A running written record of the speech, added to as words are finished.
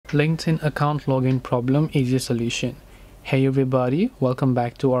LinkedIn account login problem easy solution. Hey everybody, welcome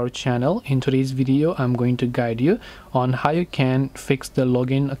back to our channel. In today's video I'm going to guide you on how you can fix the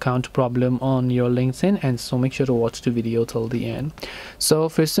login account problem on your LinkedIn, and so make sure to watch the video till the end. So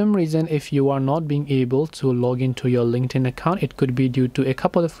for some reason, if you are not being able to log into your LinkedIn account, it could be due to a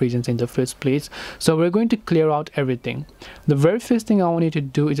couple of reasons in the first place. So we're going to clear out everything. The very first thing I want you to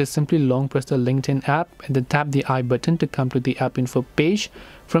do is just simply long press the LinkedIn app and then tap the I button to come to the app info page.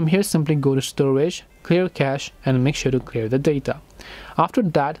 From here, simply go to storage, clear cache, and make sure to clear the data. After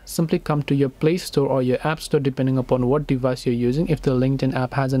that, simply come to your Play Store or your App Store depending upon what device you're using. If the LinkedIn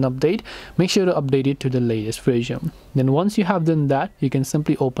app has an update, make sure to update it to the latest version. Then once you have done that, you can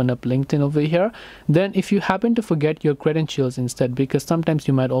simply open up LinkedIn over here. Then if you happen to forget your credentials instead, because sometimes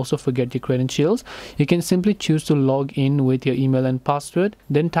you might also forget your credentials, you can simply choose to log in with your email and password.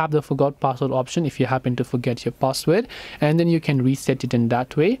 Then tap the forgot password option if you happen to forget your password, and then you can reset it in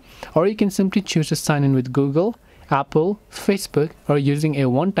that way. Or you can simply choose to sign in with Google, Apple, Facebook, or using a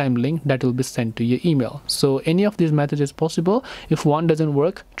one-time link that will be sent to your email. So any of these methods is possible. If one doesn't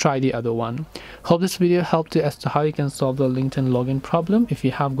work, try the other one. Hope this video helped you as to how you can solve the LinkedIn login problem. If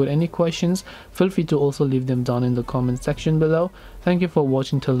you have got any questions, feel free to also leave them down in the comment section below. Thank you for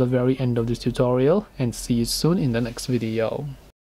watching till the very end of this tutorial, and see you soon in the next video.